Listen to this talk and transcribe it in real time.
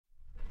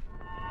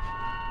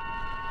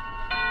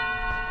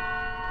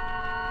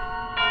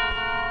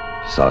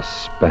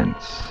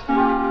Suspense.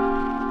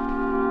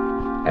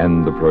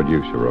 And the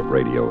producer of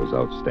radio's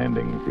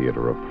outstanding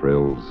theater of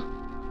thrills,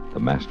 the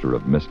master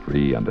of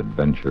mystery and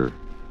adventure,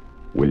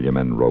 William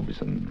N.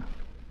 Robeson.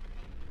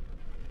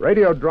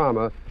 Radio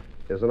drama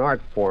is an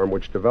art form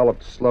which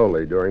developed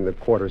slowly during the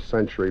quarter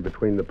century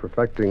between the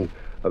perfecting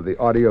of the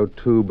audio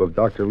tube of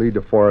Dr. Lee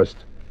DeForest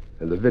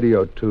and the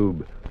video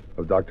tube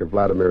of Dr.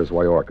 Vladimir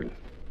Zworykin.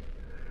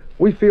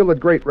 We feel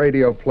that great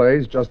radio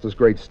plays, just as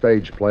great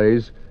stage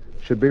plays,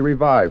 should be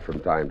revived from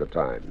time to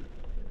time.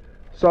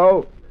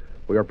 So,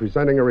 we are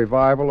presenting a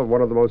revival of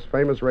one of the most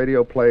famous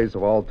radio plays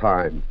of all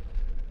time,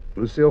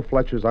 Lucille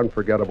Fletcher's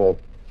unforgettable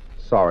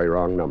Sorry,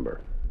 Wrong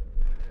Number.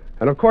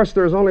 And of course,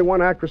 there is only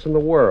one actress in the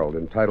world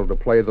entitled to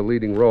play the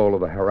leading role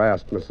of the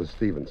harassed Mrs.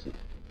 Stevenson.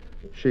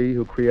 She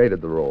who created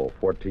the role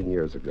 14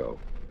 years ago,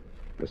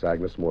 Miss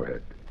Agnes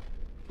Moorehead.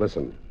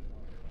 Listen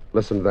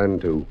then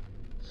to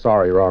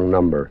Sorry, Wrong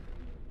Number,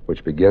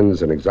 which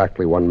begins in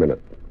exactly 1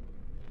 minute.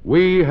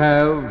 We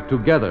have,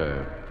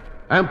 together,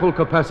 ample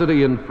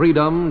capacity and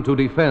freedom to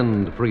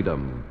defend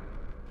freedom.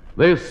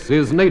 This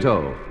is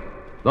NATO,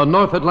 the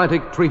North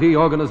Atlantic Treaty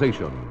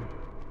Organization.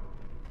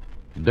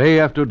 Day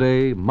after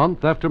day,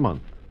 month after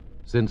month,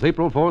 since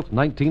April 4th,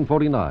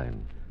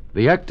 1949,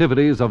 the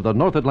activities of the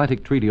North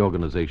Atlantic Treaty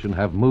Organization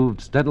have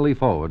moved steadily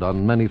forward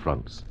on many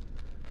fronts.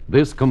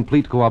 This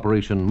complete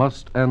cooperation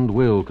must and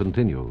will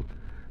continue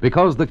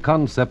because the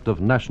concept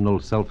of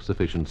national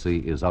self-sufficiency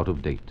is out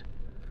of date.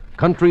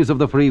 Countries of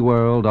the free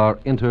world are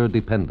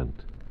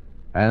interdependent,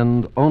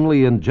 and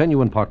only in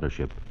genuine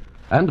partnership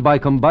and by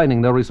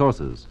combining their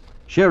resources,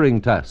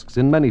 sharing tasks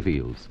in many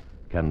fields,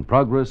 can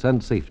progress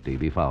and safety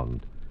be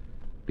found.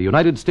 The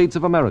United States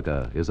of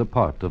America is a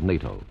part of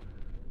NATO.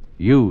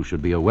 You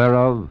should be aware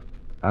of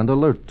and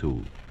alert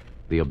to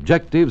the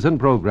objectives and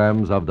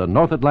programs of the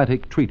North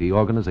Atlantic Treaty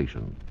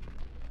Organization.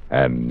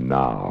 And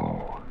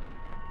now,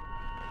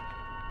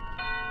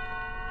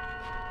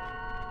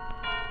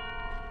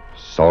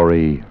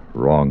 Sorry,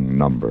 Wrong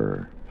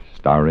Number,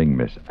 starring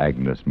Miss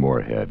Agnes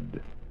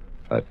Moorehead.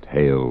 A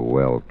tale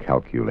well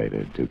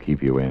calculated to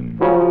keep you in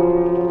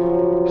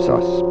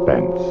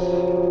suspense.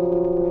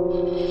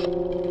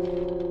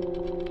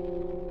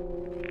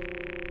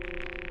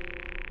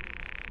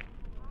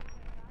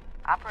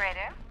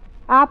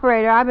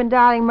 Operator, I've been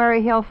dialing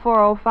Murray Hill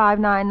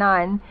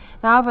 40599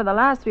 now for the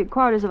last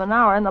 3/4 of an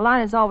hour, and the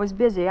line is always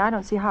busy. I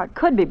don't see how it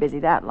could be busy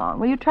that long.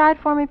 Will you try it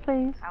for me,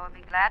 please? I will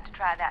be glad to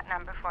try that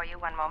number for you.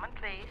 1 moment,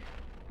 please.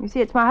 You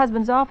see, it's my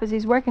husband's office.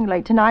 He's working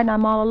late tonight, and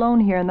I'm all alone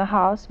here in the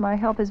house. My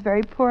health is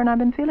very poor, and I've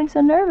been feeling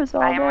so nervous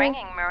all day. I am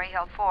ringing Murray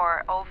Hill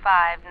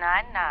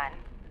 40599.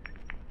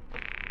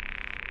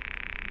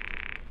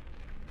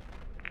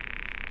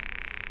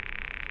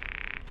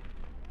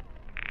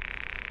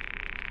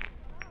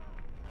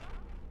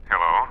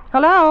 Hello?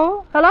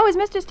 Hello? Hello, is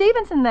Mr.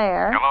 Stevenson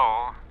there?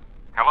 Hello?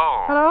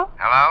 Hello? Hello?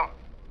 Hello?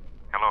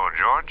 Hello,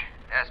 George?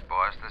 Yes,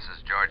 boss. This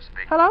is George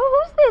speaking. Hello?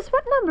 Who's this?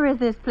 What number is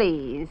this,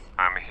 please?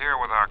 I'm here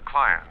with our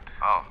client.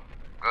 Oh,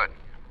 good.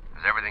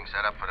 Is everything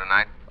set up for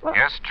tonight? Well-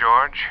 Yes,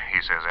 George. He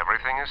says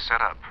everything is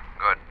set up.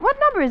 Good. What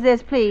number is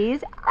this,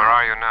 please? Where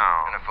are you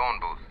now? In a phone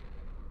booth.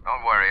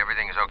 Don't worry.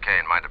 Everything is okay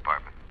in my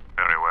department.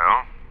 Very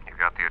well. You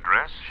got the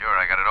address? Sure,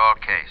 I got it all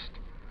cased.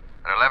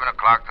 At 11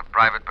 o'clock, the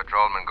private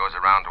patrolman goes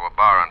around to a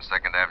bar on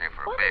 2nd Avenue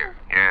for a beer.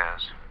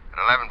 Yes. At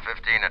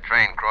 11:15, a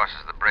train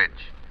crosses the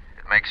bridge.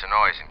 It makes a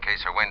noise in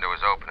case her window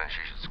is open and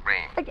she should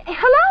scream.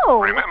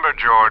 Hello? Remember,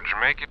 George,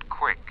 make it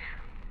quick.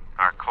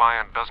 Our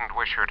client doesn't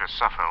wish her to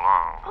suffer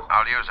long.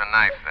 I'll use a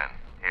knife then.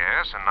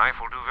 Yes, a knife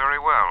will do very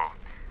well.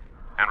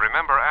 And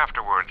remember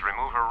afterwards,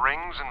 remove her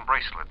rings and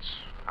bracelets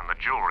and the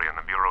jewelry in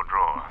the bureau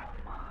drawer.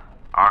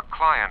 Our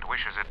client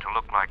wishes it to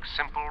look like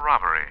simple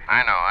robbery.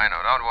 I know.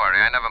 Don't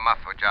worry. I never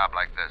muff a job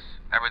like this.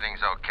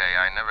 Everything's okay.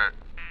 I never...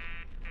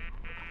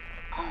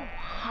 Oh,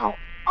 how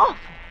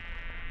awful.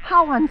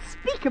 How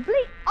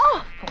unspeakably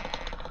awful.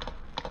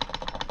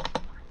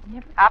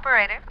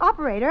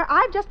 Operator,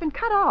 I've just been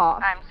cut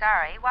off. I'm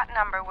sorry. What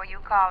number were you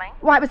calling?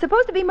 Why, it was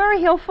supposed to be Murray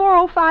Hill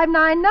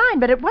 40599,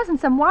 but it wasn't.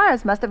 Some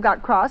wires must have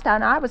got crossed,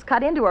 and I was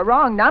cut into a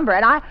wrong number,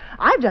 and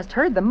I've just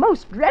heard the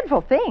most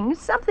dreadful things,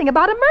 something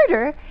about a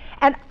murder.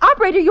 And,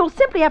 operator, you'll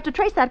simply have to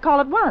trace that call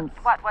at once.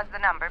 What was the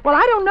number? Well,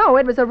 I don't know.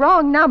 It was a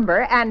wrong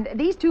number, and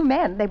these two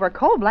men, they were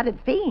cold-blooded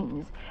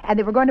fiends, and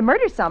they were going to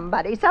murder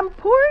somebody, some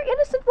poor,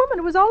 innocent woman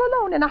who was all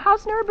alone in a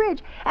house near a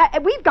bridge.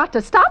 We've got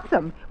to stop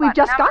them. We've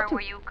just got to... What number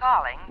were you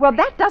calling? Well,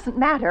 that doesn't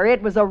matter.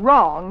 It was a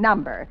wrong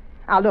number.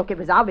 Now, look, it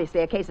was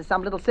obviously a case of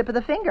some little slip of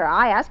the finger.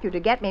 I asked you to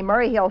get me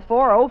Murray Hill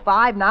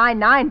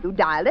 40599. You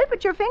dialed it,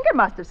 but your finger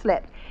must have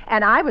slipped.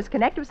 And I was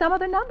connected with some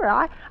other number.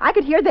 I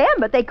could hear them,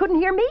 but they couldn't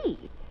hear me.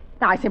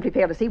 Now, I simply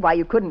fail to see why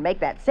you couldn't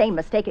make that same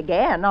mistake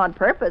again on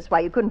purpose,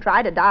 why you couldn't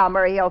try to dial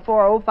Murray Hill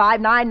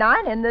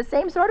 40599 in the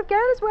same sort of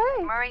careless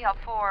way. Murray Hill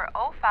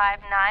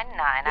 40599.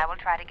 I will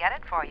try to get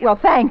it for you. Well,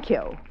 thank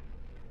you.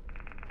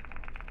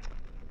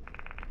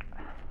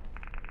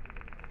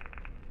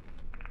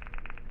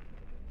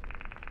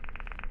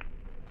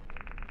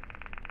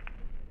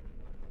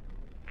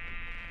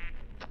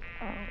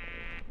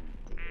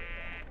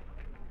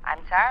 I'm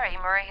sorry,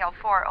 Murray Hill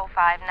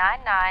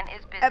 40599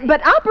 is busy.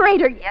 But,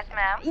 operator... Yes,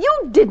 ma'am?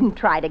 You didn't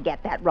try to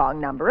get that wrong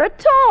number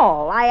at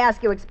all. I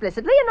asked you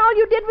explicitly, and all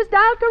you did was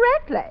dial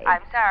correctly.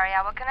 I'm sorry.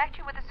 I will connect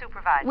you with the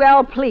supervisor.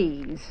 Well,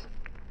 please.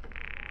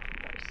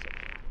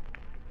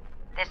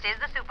 This is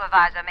the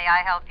supervisor. May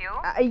I help you?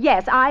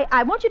 Yes,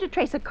 I want you to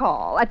trace a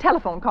call, a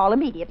telephone call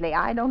immediately.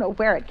 I don't know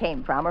where it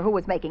came from or who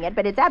was making it,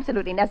 but it's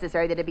absolutely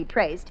necessary that it be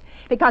traced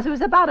because it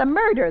was about a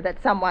murder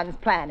that someone's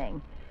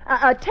planning.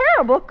 A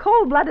terrible,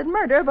 cold-blooded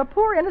murder of a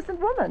poor,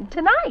 innocent woman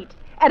tonight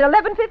at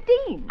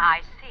 11:15.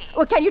 I see.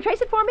 Well, can you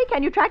trace it for me?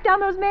 Can you track down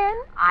those men?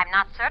 I'm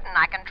not certain.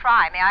 I can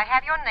try. May I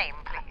have your name,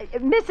 please?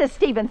 Mrs.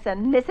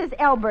 Stevenson, Mrs.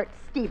 Elbert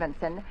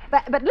Stevenson.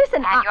 But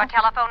listen... And your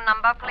telephone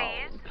number,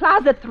 please?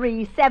 Plaza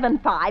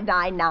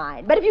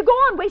 37599. But if you go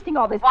on wasting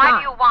all this time...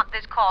 Why do you want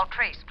this call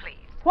traced,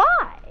 please?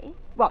 Why?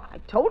 Well, I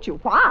told you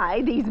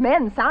why. These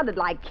men sounded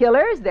like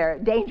killers. They're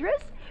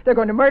dangerous. They're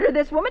going to murder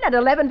this woman at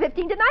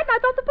 11:15 tonight, and I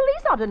thought the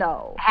police ought to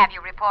know. Have you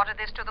reported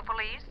this to the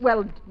police?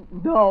 Well,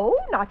 no,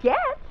 not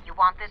yet. You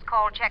want this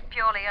call checked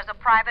purely as a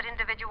private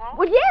individual?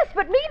 Well, yes,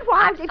 but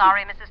meanwhile... I'm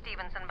sorry, Mrs.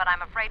 Stevenson, but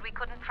I'm afraid we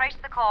couldn't trace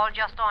the call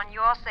just on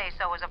your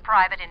say-so as a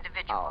private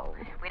individual.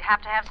 Oh. We'd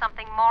have to have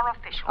something more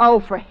official. Oh,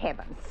 for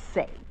heaven's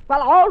sake.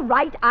 Well, all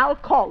right, I'll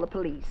call the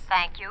police.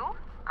 Thank you.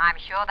 I'm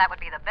sure that would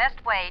be the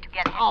best way to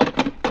get... Oh,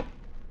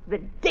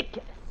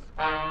 ridiculous.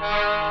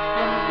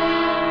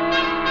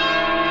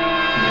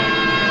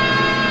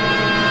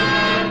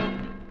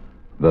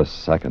 The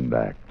second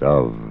act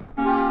of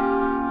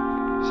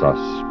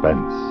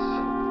Suspense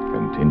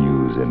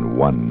continues in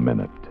 1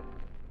 minute.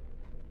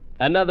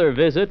 Another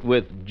visit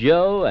with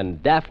Joe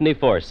and Daphne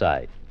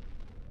Forsythe.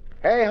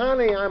 Hey,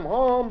 honey, I'm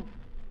home.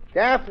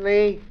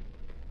 Daphne.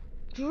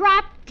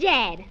 Drop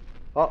dead.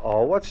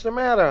 Uh-oh, what's the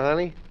matter,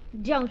 honey?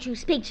 Don't you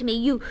speak to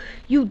me,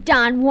 you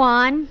Don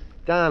Juan.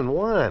 Don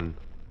Juan?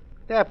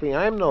 Daphne,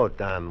 I'm no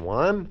Don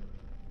Juan.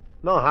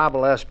 No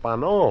habla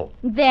español.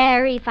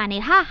 Very funny.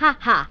 Ha, ha,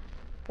 ha.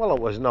 Well,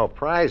 it was no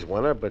prize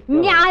winner, but...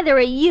 Neither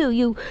are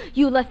you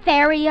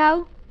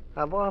Lothario.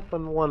 I've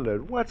often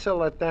wondered, what's a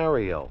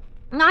Lothario?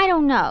 I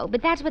don't know,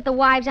 but that's what the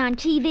wives on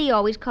TV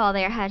always call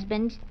their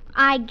husbands.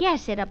 I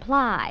guess it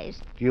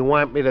applies. Do you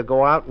want me to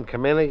go out and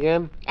come in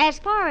again? As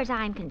far as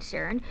I'm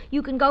concerned,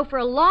 you can go for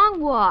a long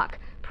walk,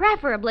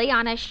 preferably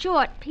on a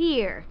short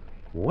pier.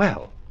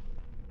 Well.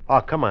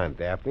 Oh, come on,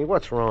 Daphne.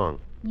 What's wrong?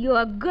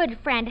 Your good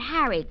friend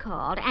Harry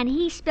called, and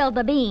he spilled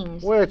the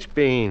beans. Which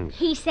beans?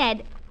 He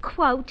said,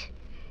 quote,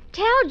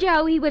 "Tell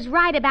Joe he was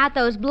right about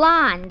those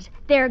blondes.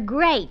 They're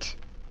great,"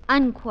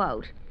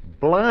 unquote.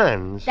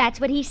 Blondes? That's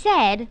what he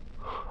said.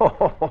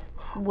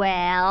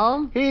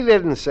 Well? He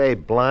didn't say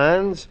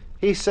blondes.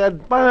 He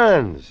said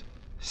bonds.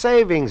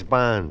 Savings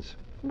bonds.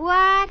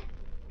 What?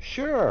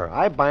 Sure,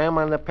 I buy 'em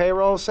on the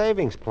payroll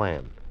savings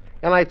plan.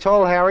 And I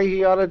told Harry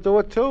he ought to do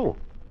it, too.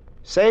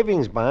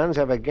 Savings bonds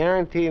have a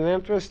guaranteed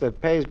interest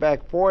that pays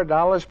back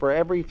 $4 for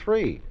every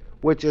 3,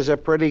 which is a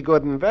pretty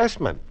good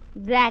investment.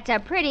 That's a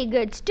pretty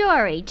good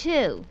story,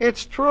 too.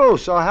 It's true,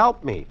 so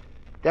help me.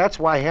 That's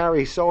why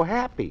Harry's so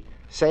happy.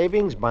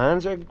 Savings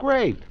bonds are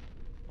great.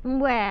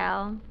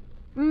 Well,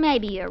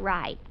 maybe you're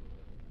right.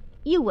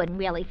 You wouldn't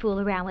really fool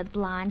around with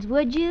blondes,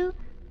 would you?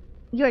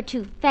 You're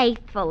too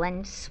faithful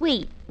and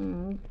sweet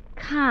and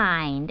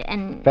kind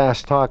and...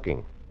 Fast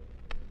talking.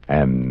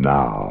 And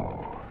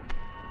now,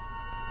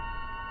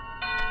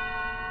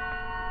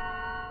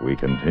 we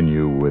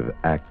continue with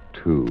Act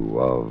 2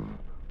 of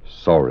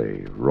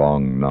Sorry,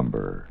 Wrong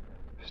Number,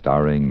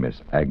 starring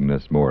Miss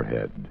Agnes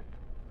Moorehead.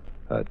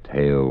 A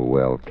tale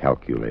well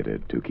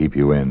calculated to keep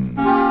you in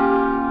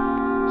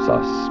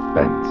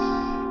suspense.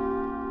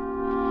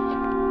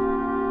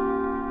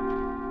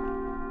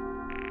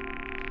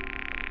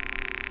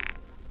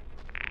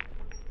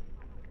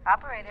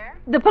 Operator?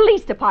 The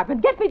police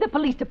department. Get me the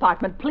police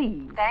department,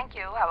 please. Thank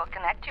you. I will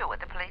connect you with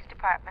the police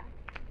department.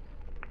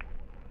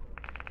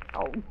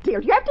 Oh, dear.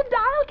 You have to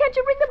dial? Can't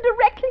you ring them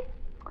directly?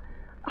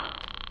 Oh,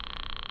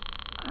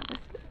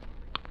 honestly.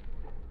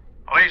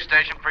 Police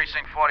station,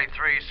 precinct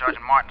 43,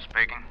 Sergeant Martin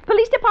speaking.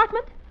 Police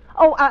department?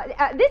 Oh,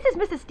 this is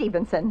Mrs.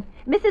 Stevenson.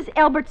 Mrs.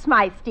 Elbert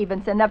Smythe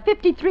Stevenson of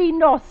 53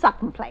 North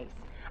Sutton Place.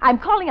 I'm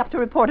calling up to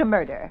report a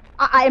murder.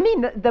 I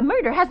mean, the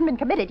murder hasn't been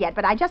committed yet,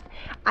 but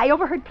I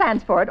overheard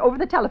plans for it over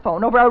the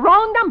telephone, over a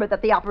wrong number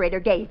that the operator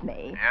gave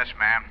me. Yes,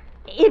 ma'am.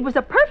 It was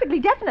a perfectly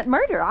definite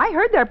murder. I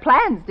heard their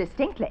plans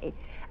distinctly.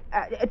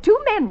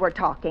 2 men were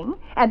talking,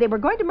 and they were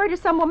going to murder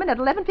some woman at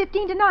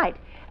 11:15 tonight.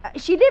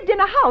 She lived in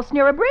a house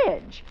near a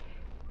bridge.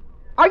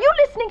 Are you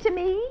listening to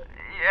me?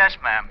 Yes,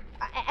 ma'am.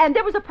 And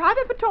there was a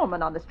private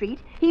patrolman on the street.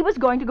 He was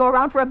going to go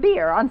around for a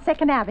beer on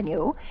 2nd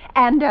Avenue.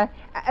 And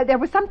there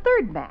was some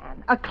third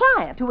man, a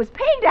client, who was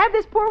paying to have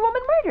this poor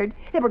woman murdered.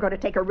 They were going to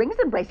take her rings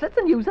and bracelets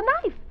and use a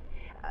knife.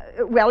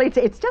 Well,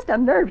 it's just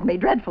unnerved me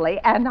dreadfully,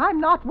 and I'm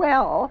not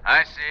well.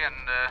 I see, and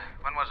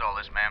when was all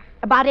this, ma'am?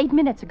 About 8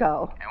 minutes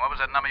ago. And what was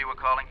that number you were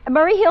calling?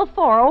 Murray Hill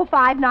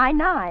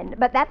 40599,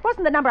 but that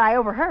wasn't the number I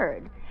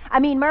overheard. I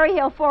mean, Murray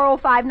Hill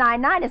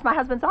 40599 is my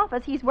husband's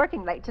office. He's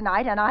working late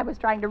tonight, and I was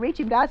trying to reach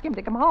him to ask him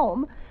to come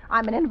home.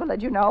 I'm an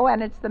invalid, you know,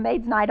 and it's the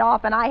maid's night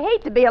off, and I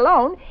hate to be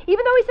alone,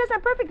 even though he says I'm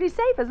perfectly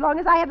safe as long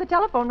as I have the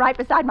telephone right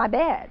beside my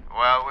bed.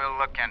 Well, we'll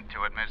look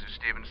into it, Mrs.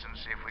 Stevenson,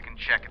 see if we can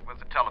check it with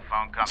the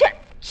telephone company.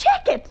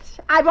 Check it!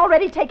 I've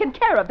already taken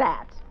care of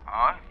that.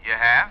 Oh, you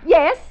have?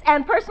 Yes,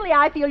 and personally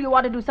I feel you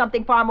ought to do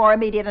something far more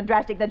immediate and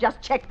drastic than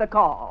just check the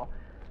call.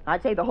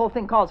 I'd say the whole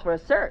thing calls for a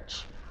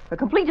search. A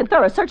complete and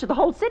thorough search of the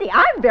whole city.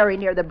 I'm very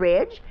near the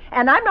bridge,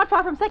 and I'm not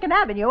far from 2nd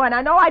Avenue, and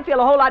I know I'd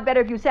feel a whole lot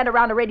better if you sent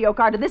around a radio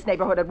car to this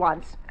neighborhood at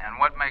once. And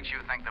what makes you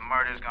think the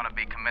murder's going to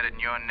be committed in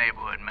your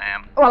neighborhood,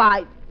 ma'am? Well,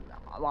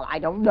 I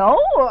don't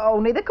know.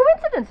 Only the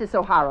coincidence is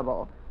so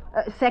horrible.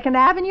 2nd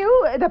Avenue,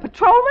 the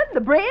patrolman,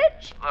 the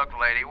bridge. Look,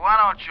 lady, why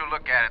don't you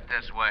look at it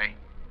this way?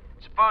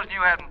 Supposing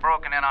you hadn't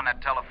broken in on that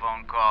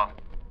telephone call.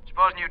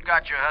 Supposing you'd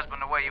got your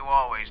husband the way you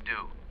always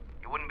do.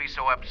 You wouldn't be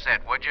so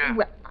upset, would you?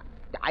 Well,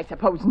 I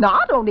suppose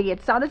not, only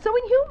it sounded so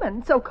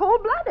inhuman, so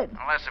cold-blooded.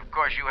 Unless, of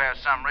course, you have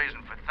some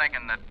reason for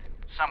thinking that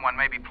someone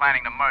may be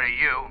planning to murder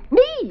you.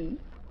 Me?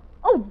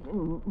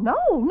 Oh,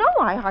 no,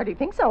 I hardly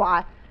think so.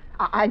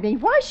 I mean,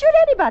 why should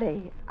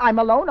anybody? I'm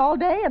alone all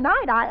day and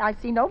night. I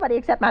see nobody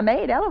except my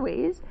maid,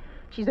 Eloise.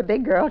 She's a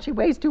big girl. She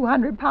weighs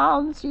 200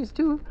 pounds. She's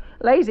too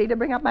lazy to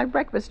bring up my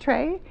breakfast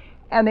tray.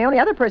 And the only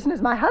other person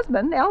is my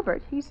husband,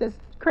 Albert. He's just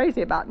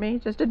crazy about me,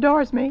 just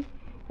adores me.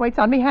 Waits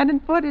on me hand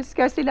and foot, has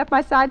scarcely left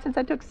my side since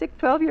I took sick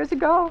 12 years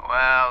ago.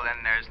 Well, then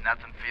there's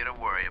nothing for you to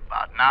worry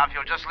about. Now, if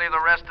you'll just leave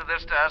the rest of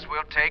this to us,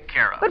 we'll take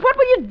care of it. But what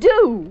will you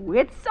do?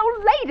 It's so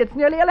late. It's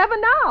nearly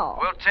 11 now.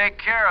 We'll take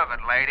care of it,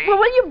 lady. Well,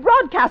 will you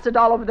broadcast it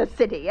all over the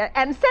city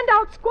and send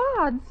out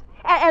squads?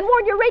 And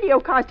warn your radio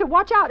cars to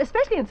watch out,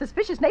 especially in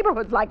suspicious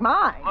neighborhoods like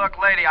mine. Look,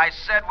 lady, I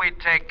said we'd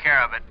take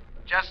care of it.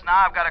 Just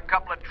now, I've got a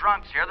couple of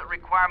drunks here that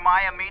require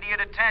my immediate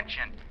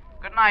attention.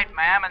 Good night,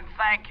 ma'am, and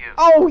thank you.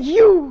 Oh,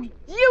 you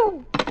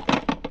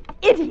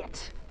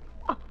idiot.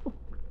 Oh.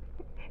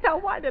 Now,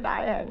 why did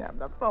I hang up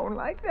the phone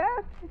like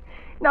that?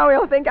 Now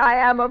he'll think I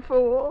am a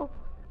fool.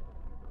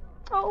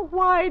 Oh,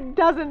 why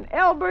doesn't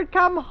Albert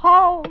come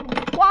home?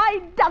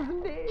 Why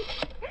doesn't he?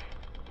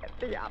 Get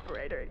the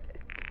operator again.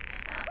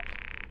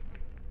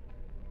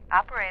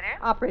 Operator?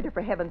 Operator,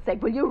 for heaven's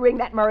sake, will you ring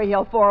that Murray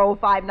Hill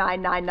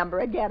 40599 number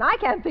again? I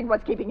can't think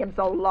what's keeping him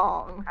so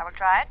long. I will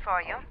try it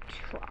for you.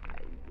 Try.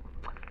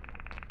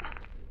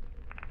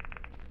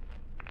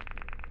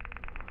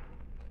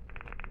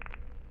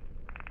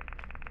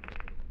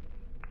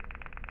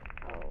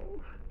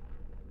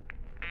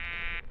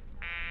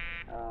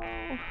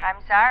 I'm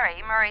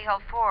sorry, Murray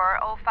Hill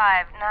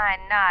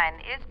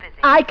 40599 is busy.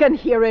 I can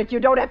hear it. You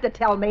don't have to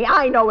tell me.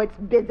 I know it's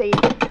busy.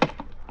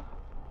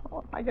 Oh,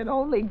 if I could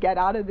only get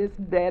out of this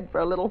bed for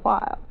a little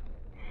while.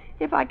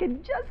 If I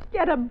could just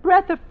get a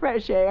breath of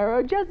fresh air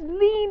or just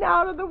lean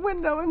out of the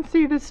window and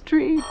see the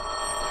street.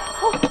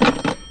 Oh.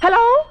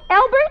 Hello?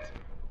 Albert?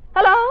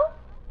 Hello?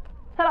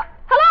 Hello?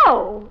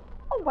 Hello?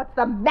 Oh, what's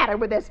the matter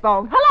with this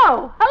phone?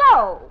 Hello?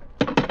 Hello?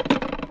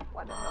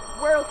 What in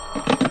the world?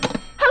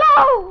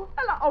 Hello?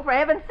 Hello? Oh, for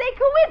heaven's sake,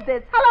 who is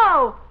this?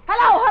 Hello?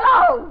 Hello?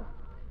 Hello?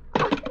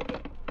 What in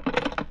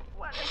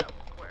the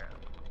world?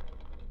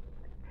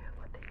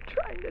 What are they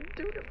trying to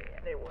do to me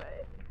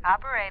anyway?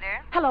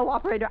 Operator? Hello,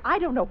 operator. I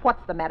don't know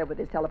what's the matter with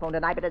this telephone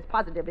tonight, but it's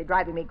positively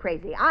driving me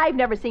crazy. I've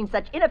never seen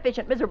such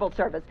inefficient, miserable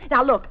service.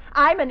 Now, look,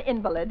 I'm an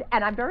invalid,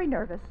 and I'm very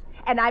nervous,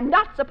 and I'm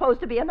not supposed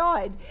to be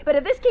annoyed. But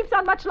if this keeps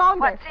on much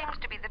longer... What seems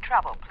to be the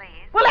trouble,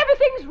 please? Well,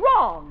 everything's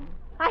wrong.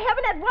 I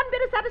haven't had one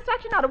bit of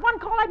satisfaction out of one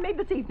call I've made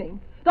this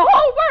evening. The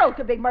whole world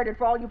could be murdered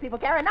for all you people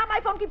care, and now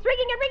my phone keeps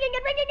ringing and ringing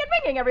and ringing and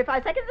ringing every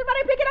 5 seconds, and when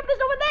I pick it up, there's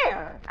no one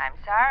there. I'm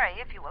sorry.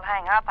 If you will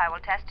hang up, I will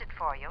test it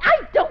for you.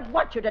 I don't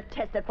want you to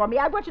test it for me.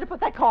 I want you to put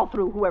that call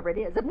through, whoever it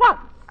is, at once.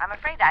 I'm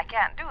afraid I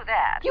can't do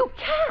that. You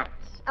can't?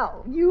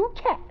 Oh, you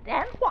can't.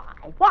 And why?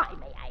 Why,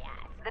 may I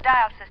ask? The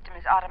dial system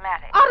is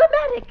automatic.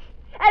 Automatic?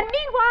 And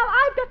meanwhile,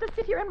 I've got to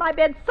sit here in my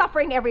bed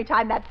suffering every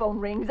time that phone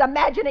rings,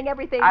 imagining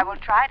everything. I will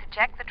try to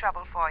check the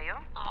trouble for you.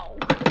 Oh,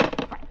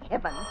 for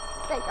heaven's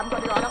sake, I'm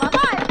going to go out of my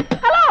mind.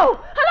 Hello?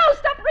 Hello,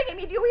 stop ringing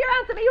me. Do you hear?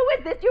 Answer me. Who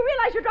is this? Do you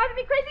realize you're driving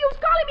me crazy? Who's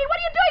calling me? What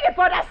are you doing it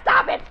for? Now,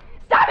 stop it.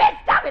 Stop it.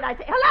 Stop it. I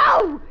say,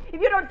 hello.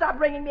 If you don't stop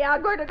ringing me,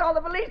 I'm going to call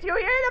the police. You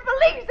hear? The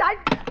police.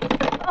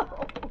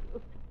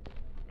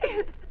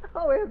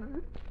 Oh,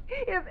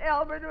 if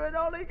Albert would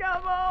only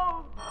come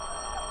home.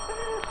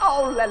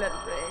 Oh, let it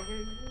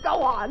ring.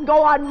 Go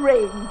on,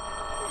 ring.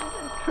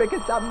 It's a trick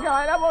of some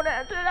kind. I won't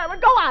answer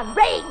it. Go on,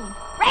 ring,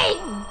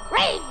 ring,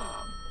 ring.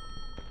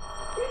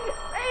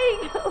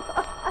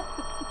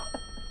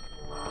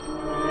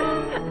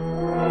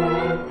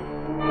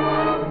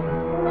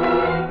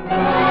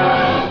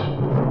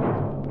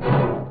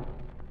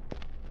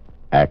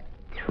 Act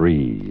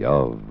 3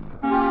 of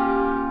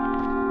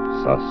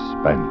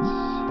Suspense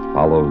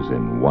follows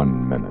in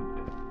 1 minute.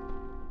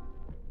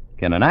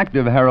 Can an act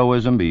of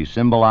heroism be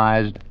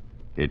symbolized?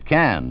 It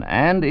can,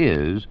 and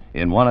is,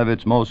 in one of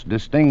its most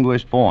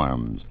distinguished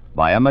forms,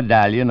 by a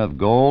medallion of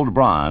gold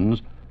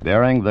bronze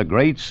bearing the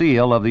Great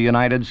Seal of the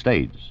United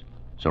States.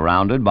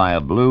 surrounded by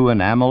a blue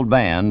enameled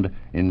band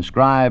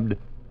inscribed,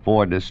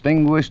 "For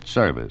Distinguished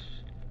Service."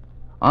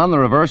 On the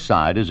reverse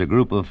side is a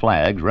group of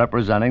flags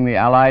representing the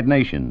Allied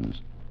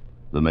nations.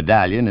 The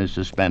medallion is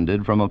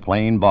suspended from a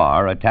plain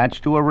bar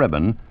attached to a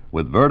ribbon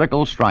with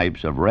vertical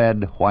stripes of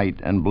red,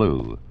 white, and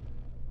blue.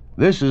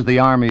 This is the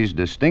Army's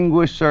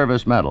Distinguished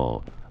Service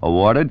Medal,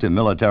 awarded to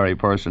military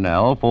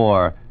personnel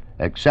for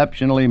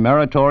exceptionally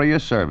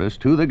meritorious service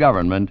to the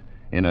government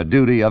in a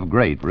duty of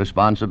great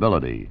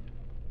responsibility.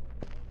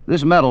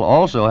 This medal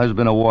also has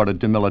been awarded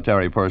to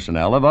military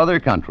personnel of other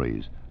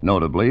countries,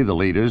 notably the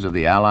leaders of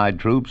the Allied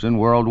troops in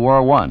World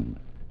War I,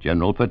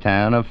 General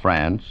Petain of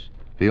France,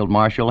 Field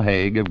Marshal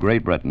Haig of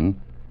Great Britain,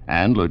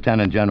 and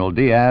Lieutenant General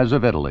Diaz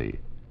of Italy.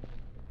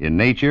 In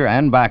nature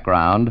and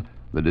background,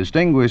 the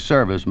Distinguished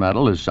Service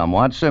Medal is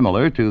somewhat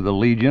similar to the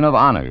Legion of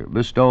Honor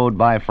bestowed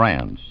by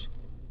France.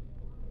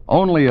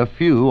 Only a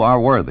few are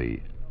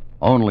worthy.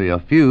 Only a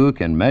few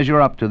can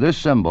measure up to this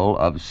symbol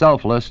of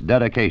selfless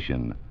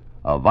dedication,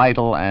 a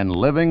vital and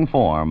living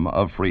form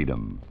of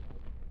freedom.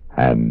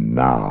 And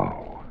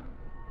now,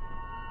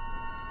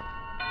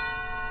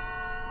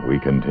 we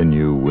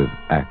continue with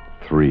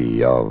Act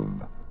 3 of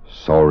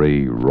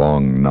Sorry,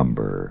 Wrong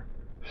Number,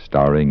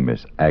 starring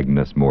Miss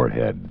Agnes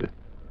Moorehead.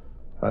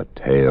 A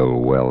tale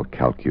well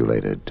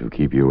calculated to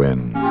keep you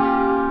in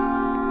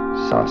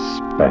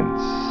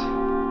suspense.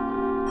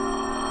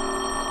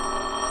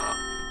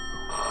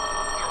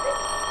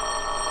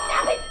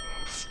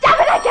 Stop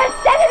it! I can't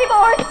stand it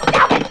anymore!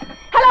 Stop it!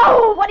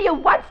 Hello! What do you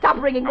want? Stop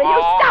ringing, will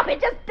you? Stop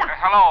it! Just stop.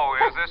 Hello,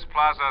 is this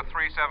Plaza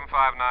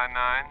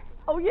 37599?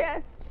 Oh,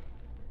 yes.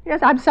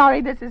 Yes, I'm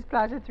sorry. This is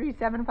Plaza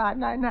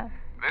 37599.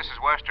 This is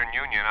Western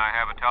Union. I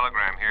have a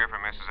telegram here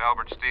from Mrs.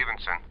 Albert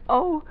Stevenson.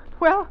 Oh,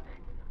 well,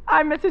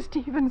 I'm Mrs.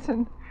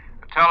 Stevenson.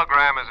 The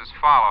telegram is as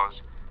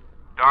follows.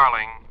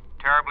 Darling,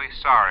 terribly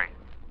sorry.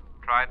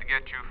 Tried to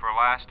get you for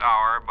last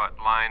hour, but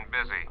line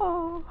busy.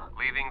 Oh.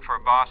 Leaving for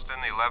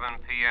Boston 11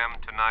 p.m.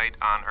 tonight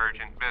on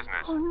urgent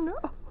business. Oh, no.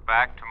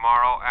 Back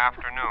tomorrow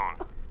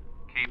afternoon.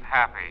 Keep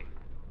happy.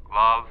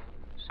 Love,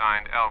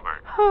 signed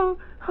Albert. Oh,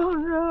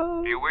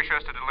 no. Do you wish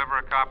us to deliver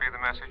a copy of the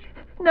message?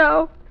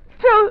 No,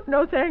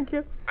 thank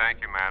you.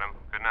 Thank you, madam.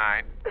 Good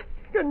night.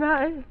 Good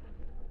night.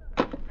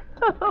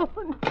 Oh,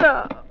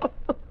 no.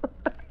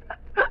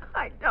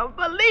 I don't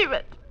believe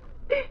it.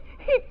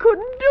 He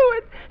couldn't do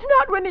it.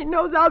 Not when he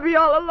knows I'll be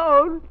all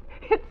alone.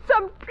 It's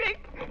some trick,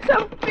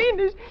 some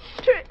fiendish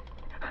trick.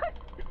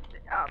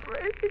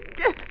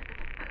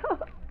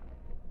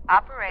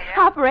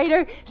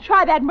 Operator,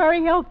 try that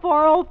Murray Hill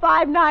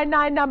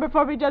 40599 number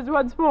for me just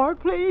once more,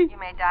 please. You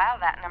may dial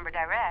that number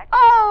direct.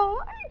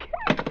 Oh, I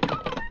can't.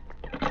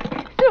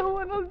 No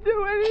one will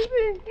do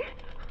anything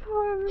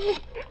for me.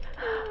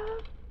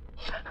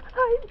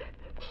 I'm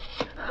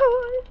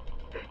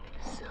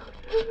so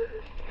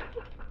nervous.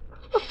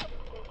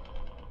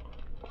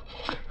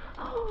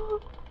 Oh,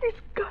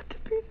 it's got to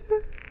be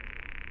there.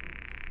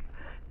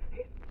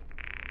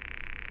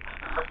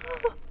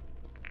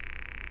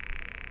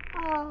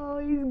 Oh,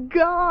 he's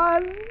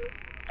gone.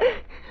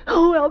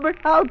 Oh, Albert,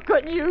 how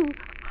could you?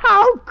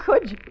 How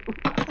could you?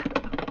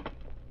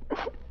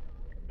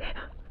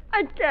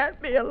 I can't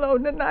be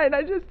alone tonight.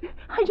 I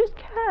just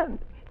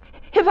can't.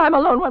 If I'm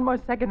alone one more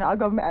second, I'll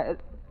go mad.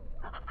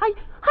 I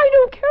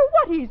don't care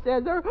what he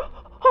says or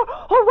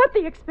what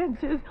the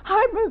expense is.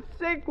 I'm a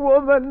sick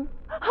woman.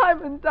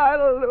 I'm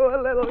entitled to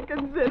a little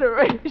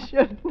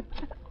consideration.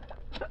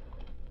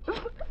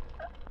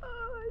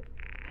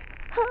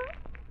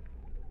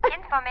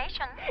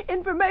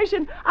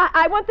 Information.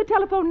 I want the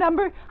telephone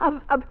number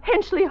of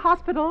Henchley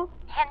Hospital.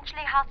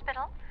 Henchley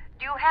Hospital?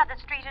 Do you have the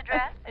street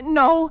address?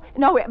 No,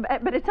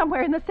 but it's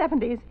somewhere in the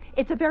 70s.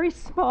 It's a very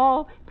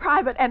small,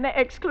 private, and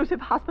exclusive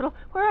hospital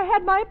where I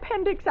had my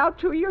appendix out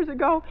 2 years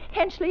ago.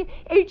 Henchley,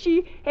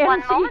 H-E-N-C...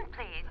 One moment,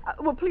 please.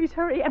 Well, please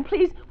hurry. And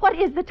please, what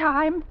is the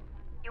time?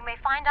 You may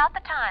find out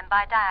the time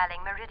by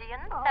dialing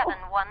Meridian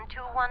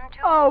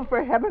 71212. Oh,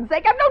 for heaven's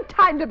sake, I've no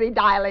time to be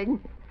dialing.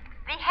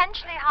 The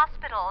Henchley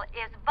Hospital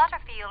is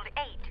Butterfield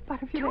 8.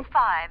 Butterfield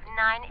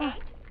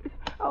 2598.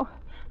 Oh.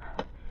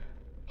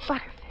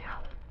 Butterfield.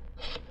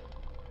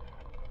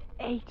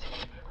 8.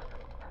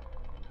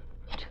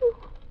 2.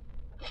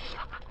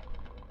 5.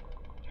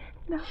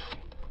 9.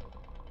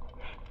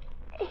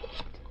 8.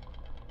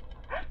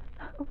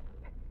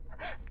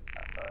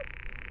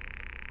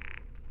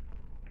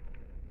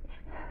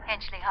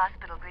 Henchley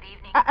Hospital, good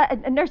evening.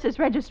 A nurse's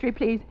registry,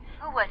 please.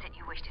 Who was it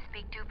you wished to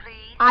speak to,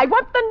 please? I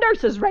want the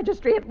nurse's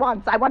registry at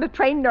once. I want a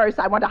trained nurse.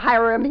 I want to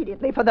hire her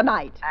immediately for the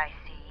night. I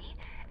see.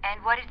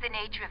 And what is the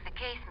nature of the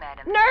case,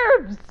 madam?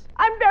 Nerves!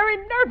 I'm very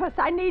nervous.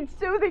 I need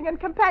soothing and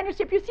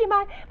companionship. You see,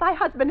 my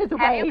husband is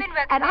away. Have you been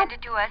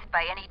recommended to us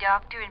by any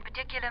doctor in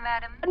particular,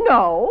 madam?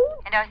 No.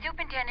 And our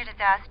superintendent has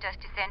asked us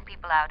to send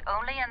people out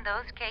only in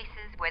those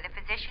cases where the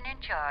physician in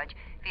charge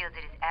feels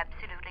it is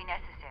absolutely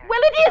necessary. Well,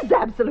 it is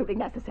absolutely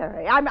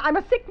necessary. I'm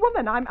a sick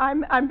woman.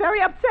 I'm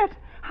very upset.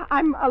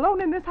 I'm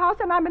alone in this house,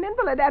 and I'm an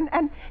invalid.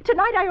 And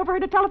tonight I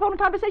overheard a telephone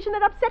conversation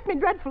that upset me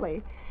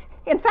dreadfully.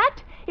 In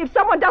fact, if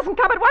someone doesn't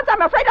come at once,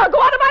 I'm afraid I'll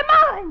go out of my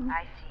mind.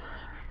 I see.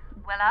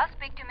 Well, I'll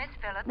speak to Miss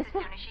Phillips as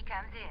soon as she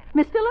comes in.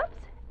 Miss Phillips?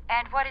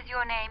 And what is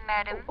your name,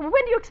 madam? When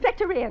do you expect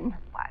her in?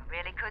 Well, I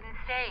really couldn't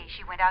say.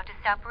 She went out to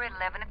supper at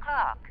 11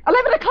 o'clock.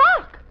 11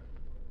 o'clock?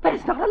 But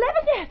it's not 11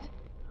 yet.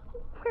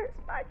 Where's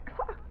my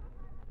clock?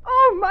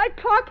 Oh, my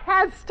clock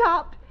has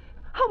stopped.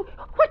 Oh,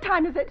 what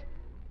time is it?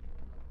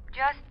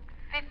 Just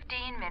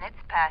 15 minutes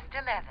past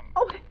 11.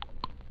 Oh,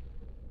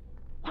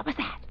 what was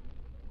that?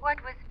 What,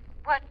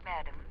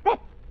 madam?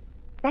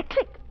 That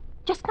click,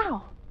 just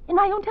now, in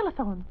my own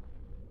telephone.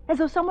 As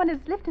though someone has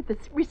lifted the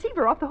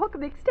receiver off the hook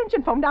of the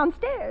extension phone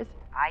downstairs.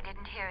 I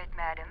didn't hear it,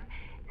 madam.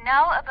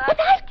 Now about... But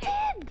I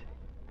did!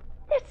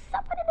 There's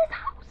someone in this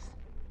house.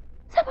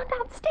 Someone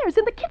downstairs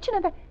in the kitchen,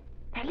 and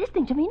they're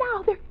listening to me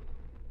now.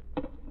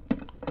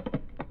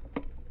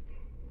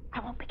 I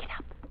won't pick it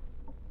up.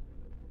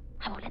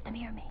 I won't let them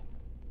hear me.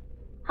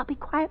 I'll be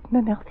quiet and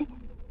unhealthy.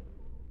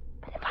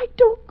 But if I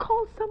don't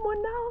call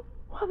someone now,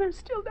 while they're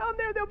still down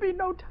there, there'll be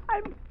no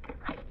time.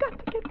 I've got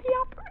to get the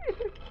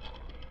operator.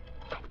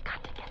 I've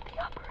got to get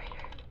the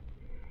operator.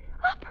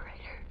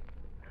 Operator.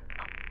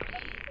 Oh,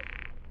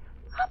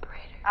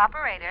 please.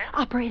 Operator?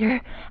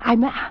 Operator,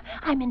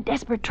 I'm in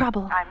desperate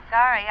trouble. I'm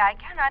sorry, I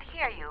cannot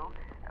hear you.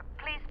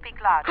 Please speak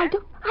louder.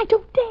 I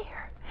don't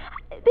dare.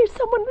 There's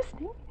someone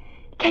listening.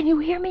 Can you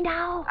hear me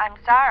now? I'm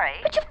sorry.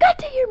 But you've got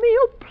to hear me.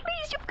 Oh,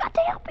 please, you've got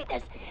to help me.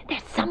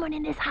 There's someone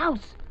in this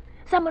house.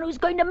 Someone who's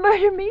going to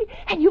murder me,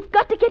 and you've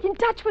got to get in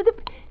touch with him.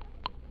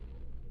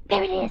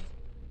 There it is.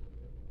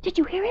 Did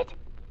you hear it?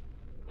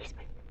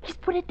 He's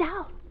put it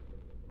down.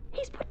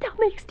 He's put down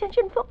the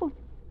extension phone.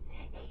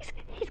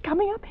 He's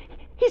coming up.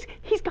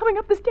 He's coming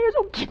up the stairs.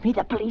 Oh, give me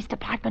the police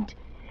department.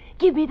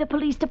 Give me the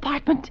police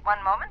department.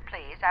 One moment,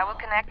 please. I will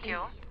connect you.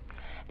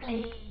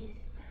 Please.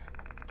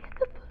 Get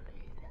the police.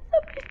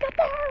 Somebody's got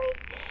to hurry.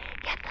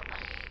 Get the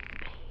police,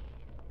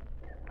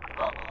 please.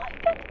 Oh,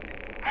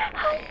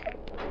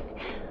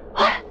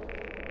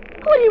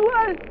 What do you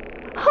want?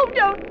 Oh,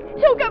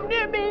 don't come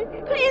near me.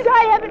 Please,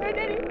 I haven't hurt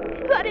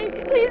anybody.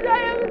 Please,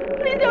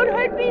 please don't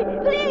hurt me.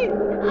 Please,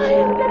 I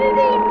haven't done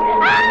anything.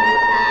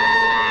 Ah!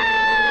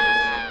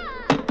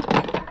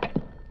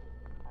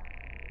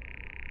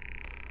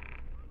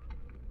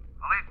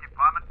 Police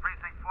Department,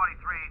 Precinct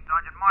 43,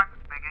 Sergeant Martin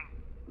speaking.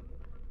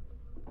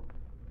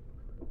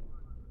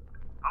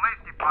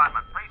 Police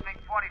Department, Precinct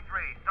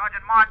 43,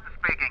 Sergeant Martin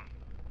speaking.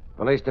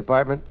 Police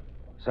Department?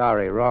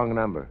 Sorry, wrong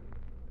number.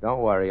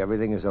 Don't worry,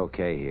 everything is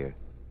okay here.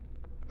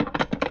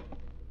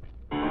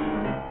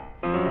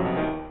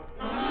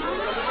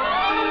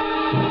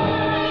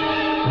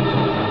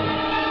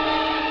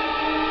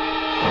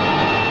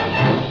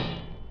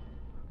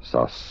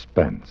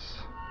 Suspense.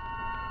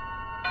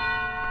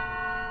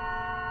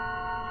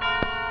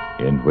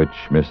 In which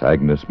Miss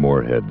Agnes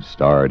Moorehead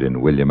starred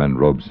in William N.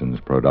 Robeson's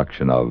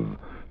production of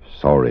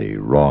Sorry,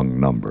 Wrong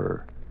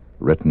Number,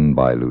 written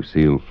by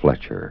Lucille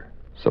Fletcher.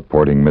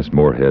 Supporting Miss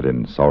Moorehead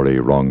in Sorry,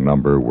 Wrong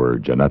Number were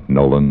Jeanette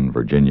Nolan,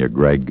 Virginia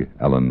Gregg,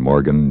 Ellen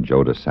Morgan,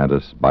 Joe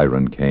DeSantis,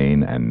 Byron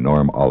Kane, and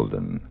Norm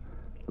Alden.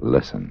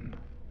 Listen.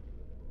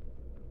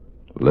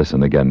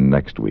 Listen again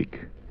next week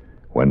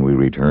when we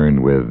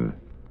return with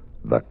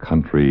The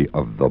Country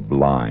of the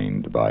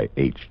Blind by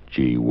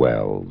H.G.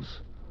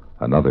 Wells.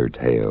 Another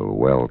tale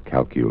well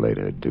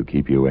calculated to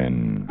keep you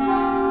in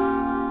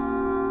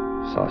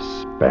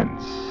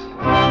suspense.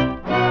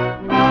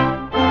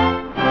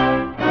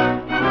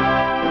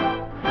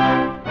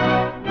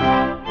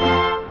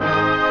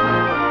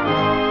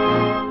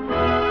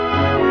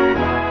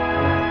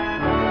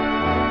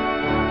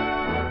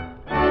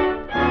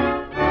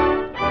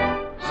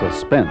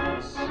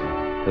 Suspense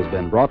has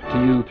been brought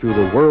to you through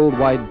the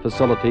worldwide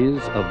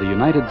facilities of the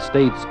United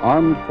States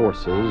Armed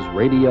Forces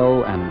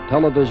Radio and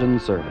Television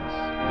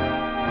Service.